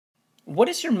What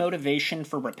is your motivation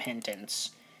for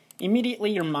repentance?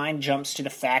 Immediately your mind jumps to the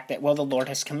fact that, well, the Lord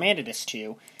has commanded us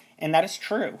to, and that is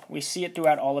true. We see it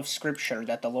throughout all of Scripture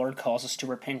that the Lord calls us to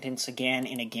repentance again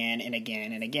and again and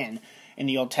again and again. In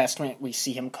the Old Testament, we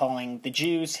see him calling the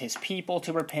Jews, his people,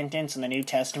 to repentance. In the New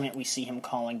Testament, we see him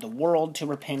calling the world to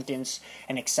repentance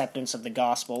and acceptance of the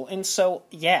gospel. And so,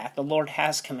 yeah, the Lord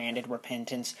has commanded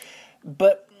repentance.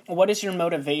 But what is your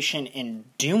motivation in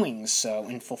doing so,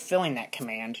 in fulfilling that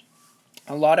command?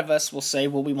 A lot of us will say,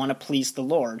 well, we want to please the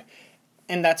Lord.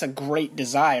 And that's a great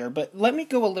desire, but let me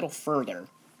go a little further.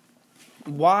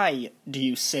 Why do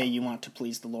you say you want to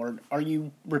please the Lord? Are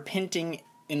you repenting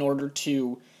in order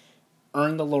to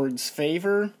earn the Lord's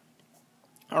favor?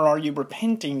 Or are you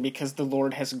repenting because the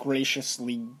Lord has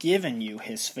graciously given you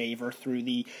his favor through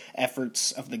the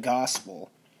efforts of the gospel?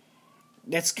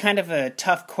 That's kind of a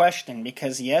tough question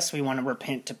because, yes, we want to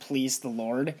repent to please the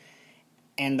Lord,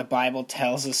 and the Bible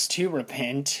tells us to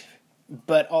repent,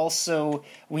 but also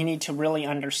we need to really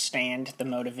understand the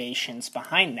motivations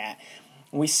behind that.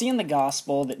 We see in the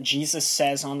gospel that Jesus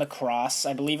says on the cross,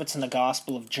 I believe it's in the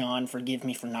Gospel of John, forgive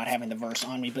me for not having the verse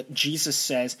on me, but Jesus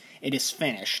says, "It is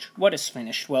finished." What is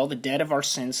finished? Well, the debt of our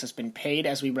sins has been paid,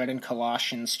 as we read in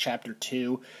Colossians chapter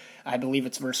 2, I believe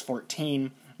it's verse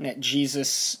 14, that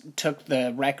Jesus took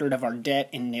the record of our debt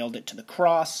and nailed it to the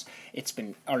cross.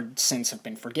 Our sins have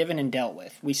been forgiven and dealt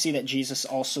with. We see that Jesus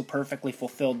also perfectly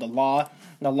fulfilled the law.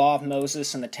 The law of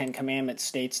Moses and the Ten Commandments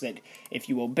states that if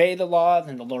you obey the law,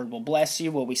 then the Lord will bless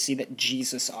you. Well, we see that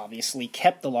Jesus obviously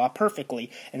kept the law perfectly,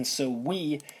 and so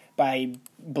we, by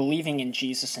believing in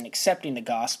Jesus and accepting the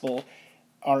gospel,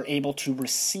 are able to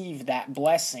receive that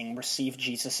blessing, receive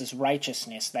Jesus'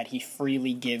 righteousness that he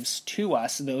freely gives to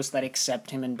us, those that accept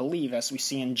him and believe, as we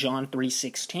see in John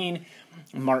 3:16,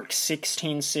 Mark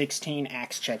 16:16,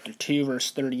 Acts chapter 2, verse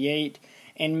 38,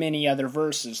 and many other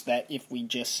verses, that if we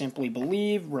just simply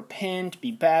believe, repent,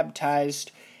 be baptized,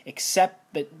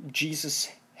 accept that Jesus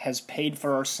has paid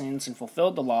for our sins and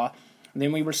fulfilled the law,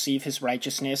 then we receive his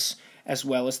righteousness, as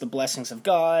well as the blessings of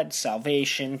God,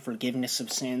 salvation, forgiveness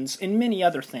of sins, and many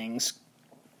other things,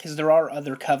 because there are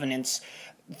other covenants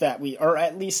or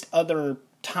at least other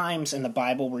times in the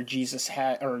Bible where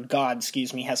God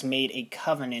has made a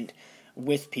covenant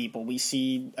with people. We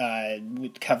see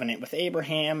covenant with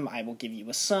Abraham, I will give you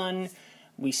a son.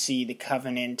 We see the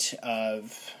covenant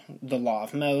of the law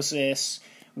of Moses.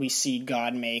 We see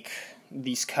God make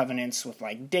these covenants with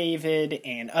like David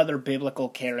and other biblical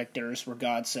characters where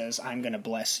God says, I'm going to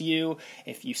bless you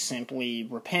if you simply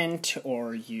repent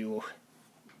or you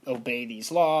obey these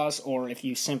laws or if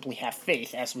you simply have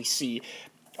faith. As we see,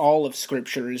 all of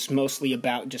Scripture is mostly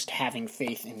about just having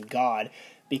faith in God,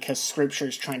 because Scripture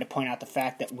is trying to point out the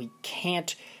fact that we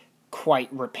can't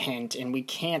quite repent and we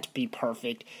can't be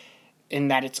perfect, in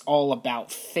that it's all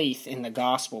about faith in the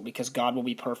gospel, because God will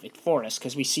be perfect for us.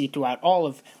 Because we see throughout all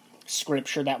of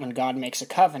Scripture that when God makes a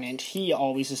covenant, he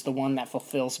always is the one that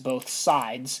fulfills both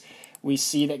sides. We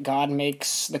see that God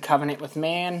makes the covenant with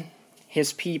man,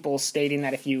 his people, stating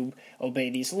that if you obey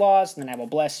these laws, then I will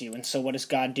bless you. And so what does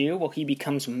God do? Well, he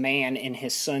becomes man, and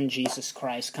his son Jesus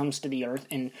Christ comes to the earth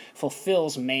and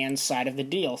fulfills man's side of the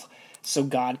deal, so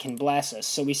God can bless us.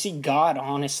 So we see God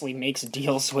honestly makes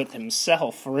deals with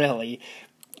himself, really.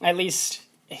 At least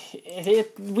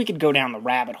we could go down the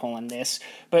rabbit hole in this,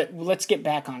 but let's get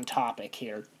back on topic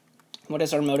here. What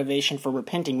is our motivation for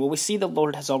repenting? Well, we see the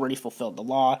Lord has already fulfilled the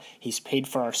law. He's paid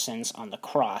for our sins on the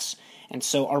cross. And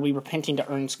so are we repenting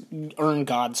to earn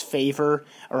God's favor,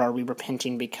 or are we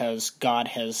repenting because God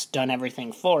has done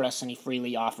everything for us and he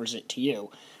freely offers it to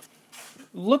you?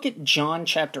 Look at John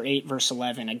chapter 8, verse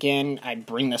 11. Again, I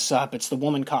bring this up. It's the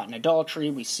woman caught in adultery.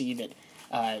 We see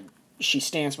that she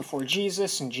stands before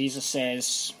Jesus, and Jesus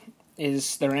says,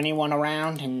 "Is there anyone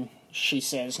around?" And she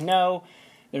says, "No,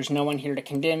 there's no one here to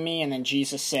condemn me." And then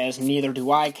Jesus says, "Neither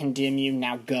do I condemn you.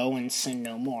 Now go and sin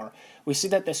no more." We see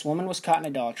that this woman was caught in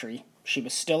adultery. She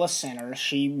was still a sinner.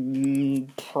 She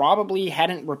probably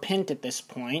hadn't repented at this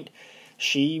point.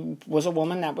 She was a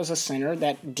woman that was a sinner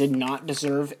that did not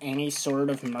deserve any sort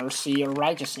of mercy or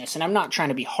righteousness. And I'm not trying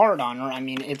to be hard on her. I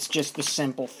mean, it's just the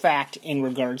simple fact in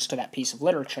regards to that piece of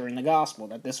literature in the gospel,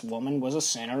 that this woman was a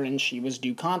sinner and she was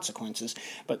due consequences.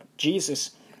 But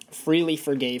Jesus freely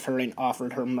forgave her and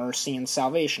offered her mercy and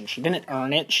salvation. She didn't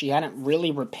earn it. She hadn't really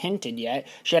repented yet.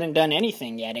 She hadn't done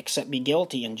anything yet except be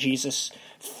guilty. And Jesus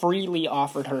freely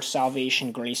offered her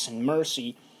salvation, grace, and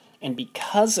mercy. And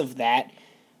because of that,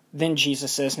 then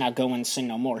Jesus says, now go and sin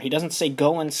no more. He doesn't say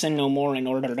go and sin no more in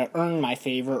order to earn my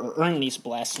favor or earn these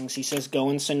blessings. He says go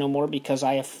and sin no more because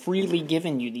I have freely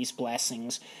given you these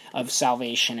blessings of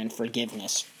salvation and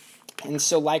forgiveness. And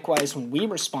so likewise, when we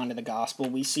respond to the gospel,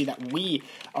 we see that we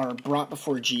are brought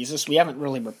before Jesus. We haven't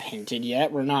really repented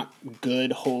yet. We're not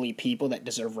good, holy people that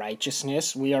deserve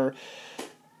righteousness. We are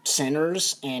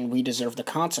sinners, and we deserve the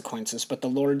consequences. But the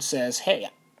Lord says, hey,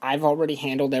 I've already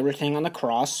handled everything on the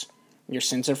cross. Your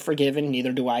sins are forgiven,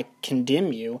 neither do I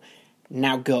condemn you.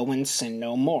 Now go and sin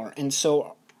no more. And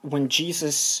so when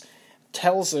Jesus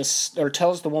tells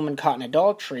the woman caught in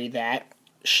adultery that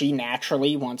she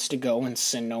naturally wants to go and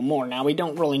sin no more. Now, we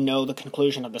don't really know the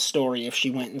conclusion of the story, if she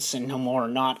went and sinned no more or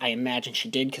not. I imagine she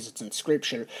did, because it's in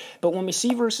Scripture. But when we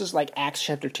see verses like Acts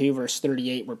chapter 2, verse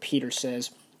 38, where Peter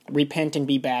says, repent and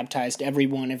be baptized, every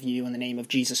one of you, in the name of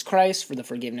Jesus Christ, for the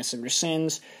forgiveness of your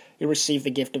sins, you receive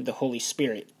the gift of the Holy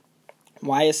Spirit.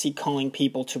 Why is he calling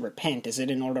people to repent? Is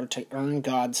it in order to earn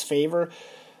God's favor?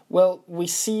 Well, we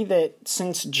see that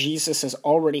since Jesus has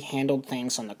already handled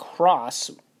things on the cross,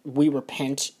 we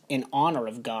repent in honor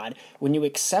of God. When you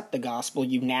accept the gospel,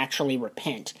 you naturally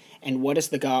repent. And what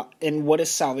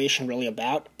is salvation really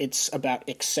about? It's about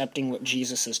accepting what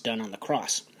Jesus has done on the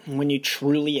cross. And when you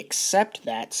truly accept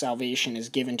that salvation is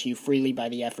given to you freely by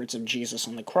the efforts of Jesus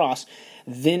on the cross,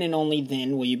 then and only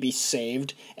then will you be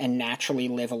saved and naturally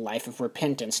live a life of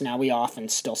repentance. Now, we often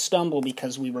still stumble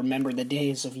because we remember the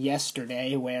days of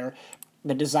yesterday where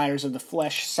the desires of the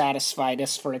flesh satisfied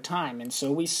us for a time, and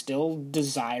so we still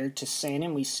desire to sin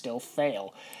and we still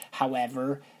fail.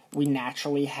 However, we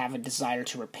naturally have a desire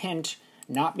to repent,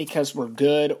 not because we're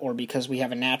good or because we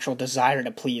have a natural desire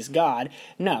to please God.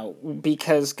 No,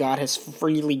 because God has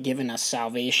freely given us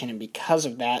salvation, and because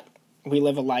of that, we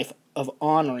live a life of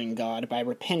honoring God by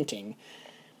repenting.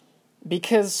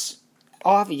 Because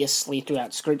obviously,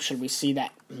 throughout Scripture, we see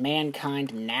that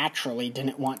mankind naturally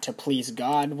didn't want to please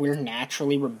God. We're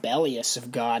naturally rebellious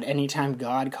of God. Anytime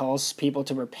God calls people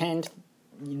to repent,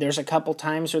 there's a couple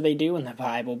times where they do in the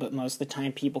Bible, but most of the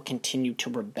time people continue to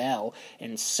rebel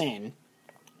and sin.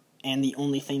 And the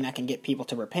only thing that can get people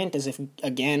to repent is if,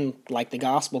 again, like the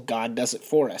gospel, God does it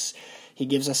for us. He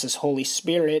gives us His Holy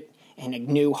Spirit and a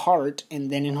new heart, and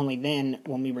then and only then,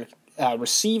 when we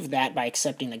receive that by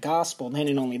accepting the gospel, then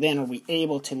and only then are we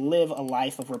able to live a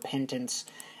life of repentance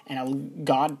and a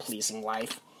God-pleasing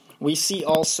life. We see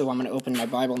also, I'm going to open my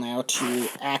Bible now to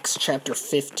Acts chapter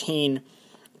 15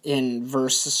 in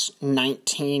verses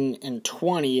 19 and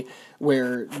 20,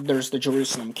 where there's the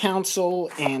Jerusalem Council,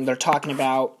 and they're talking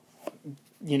about,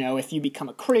 if you become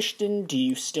a Christian, do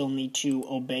you still need to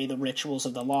obey the rituals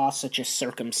of the law, such as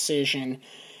circumcision?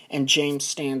 And James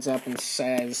stands up and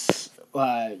says,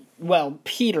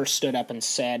 Peter stood up and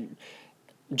said,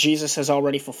 Jesus has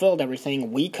already fulfilled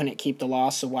everything. We couldn't keep the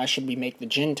law, so why should we make the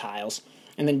Gentiles?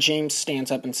 And then James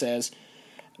stands up and says,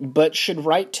 but should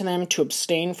write to them to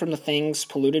abstain from the things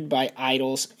polluted by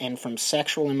idols, and from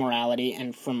sexual immorality,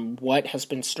 and from what has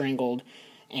been strangled,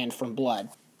 and from blood.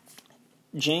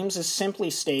 James is simply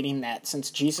stating that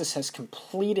since Jesus has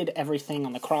completed everything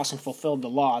on the cross and fulfilled the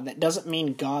law, that doesn't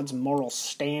mean God's moral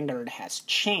standard has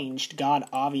changed. God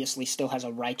obviously still has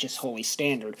a righteous, holy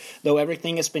standard. Though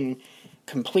everything has been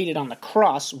completed on the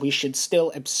cross, we should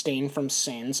still abstain from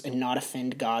sins and not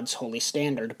offend God's holy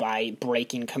standard by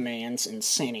breaking commands and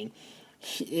sinning.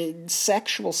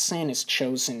 Sexual sin is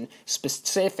chosen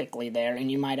specifically there, and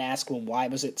you might ask, well, why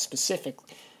was it specifically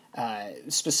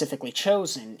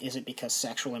chosen? Is it because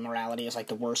sexual immorality is like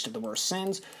the worst of the worst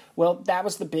sins? Well, that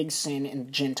was the big sin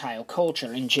in Gentile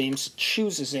culture, and James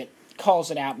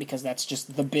calls it out because that's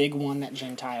just the big one that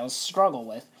Gentiles struggle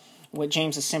with. What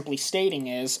James is simply stating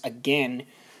is, again,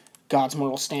 God's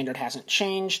moral standard hasn't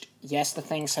changed. Yes, the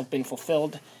things have been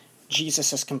fulfilled.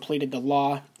 Jesus has completed the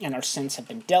law, and our sins have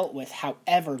been dealt with.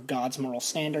 However, God's moral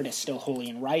standard is still holy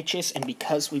and righteous, and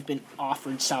because we've been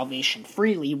offered salvation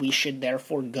freely, we should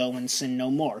therefore go and sin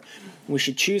no more. We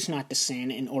should choose not to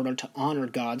sin in order to honor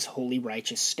God's holy,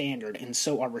 righteous standard, and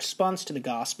so our response to the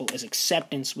gospel is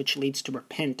acceptance, which leads to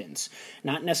repentance.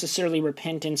 Not necessarily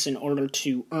repentance in order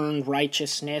to earn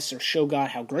righteousness or show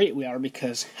God how great we are,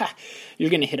 because you're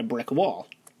going to hit a brick wall.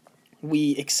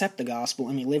 We accept the gospel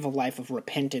and we live a life of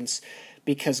repentance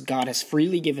because God has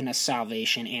freely given us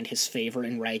salvation and His favor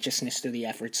and righteousness through the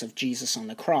efforts of Jesus on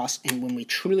the cross. And when we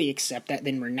truly accept that,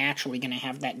 then we're naturally going to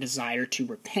have that desire to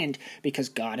repent because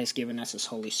God has given us His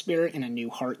Holy Spirit and a new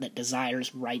heart that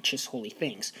desires righteous, holy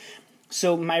things.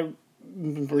 So my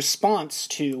response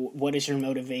to what is your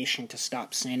motivation to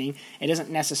stop sinning, it isn't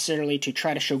necessarily to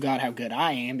try to show God how good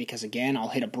I am, because again, I'll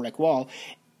hit a brick wall.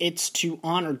 It's to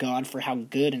honor God for how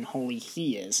good and holy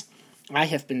He is. I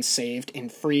have been saved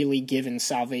and freely given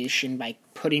salvation by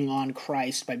putting on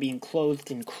Christ, by being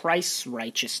clothed in Christ's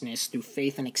righteousness through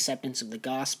faith and acceptance of the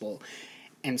gospel.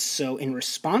 And so in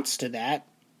response to that,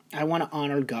 I want to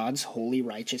honor God's holy,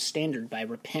 righteous standard by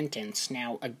repentance.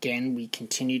 Now, again, we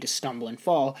continue to stumble and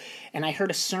fall, and I heard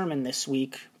a sermon this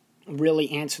week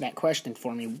really answer that question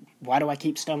for me. Why do I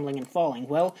keep stumbling and falling?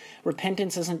 Well,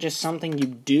 repentance isn't just something you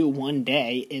do one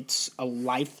day, it's a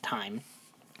lifetime.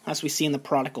 As we see in the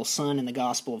prodigal son in the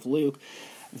Gospel of Luke,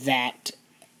 that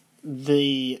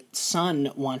the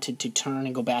son wanted to turn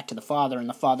and go back to the father, and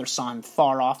the father saw him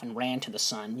far off and ran to the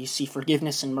son. You see,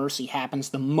 forgiveness and mercy happens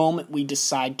the moment we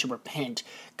decide to repent.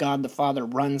 God the Father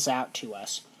runs out to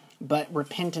us. But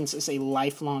repentance is a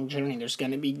lifelong journey. There's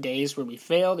going to be days where we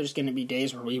fail. There's going to be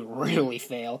days where we really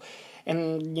fail.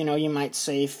 And, you might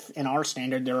say in our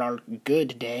standard there are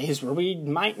good days where we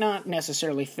might not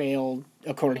necessarily fail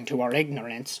according to our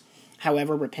ignorance.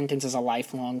 However, repentance is a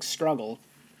lifelong struggle.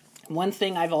 One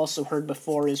thing I've also heard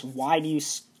before is, why do you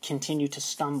continue to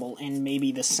stumble in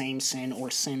maybe the same sin or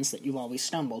sins that you've always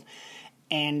stumbled?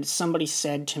 And somebody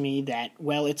said to me that,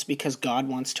 well, it's because God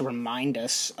wants to remind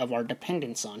us of our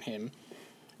dependence on Him.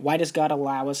 Why does God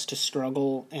allow us to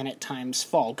struggle and at times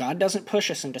fall? God doesn't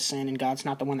push us into sin, and God's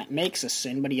not the one that makes us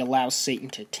sin, but He allows Satan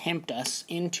to tempt us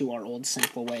into our old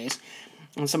sinful ways.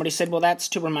 And somebody said, well, that's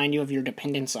to remind you of your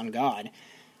dependence on God.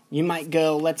 You might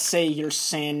go, let's say your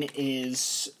sin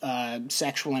is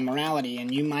sexual immorality,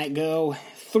 and you might go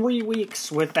 3 weeks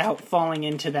without falling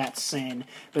into that sin,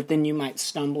 but then you might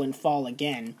stumble and fall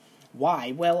again.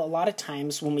 Why? Well, a lot of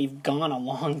times when we've gone a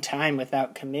long time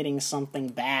without committing something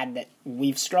bad that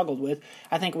we've struggled with,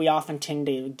 I think we often tend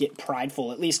to get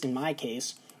prideful, at least in my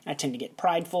case. I tend to get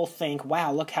prideful, think,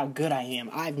 wow, look how good I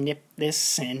am. I've nipped this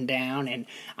sin down, and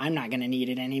I'm not going to need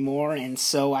it anymore. And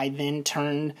so I then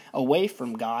turn away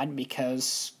from God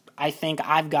because I think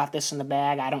I've got this in the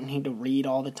bag. I don't need to read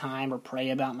all the time or pray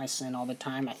about my sin all the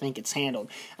time. I think it's handled.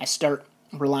 I start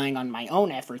relying on my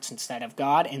own efforts instead of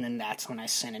God, and then that's when I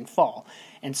sin and fall.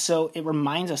 And so it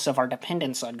reminds us of our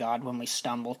dependence on God when we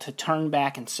stumble, to turn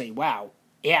back and say, wow,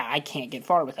 yeah, I can't get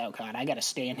far without God. I got to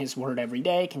stay in His Word every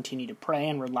day, continue to pray,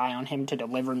 and rely on Him to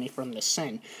deliver me from this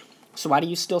sin. So why do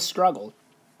you still struggle?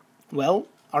 Well,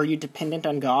 are you dependent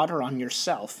on God or on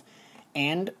yourself?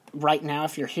 And right now,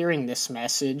 if you're hearing this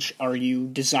message, are you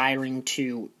desiring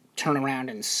to turn around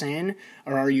and sin,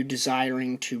 or are you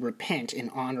desiring to repent in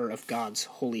honor of God's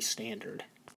holy standard?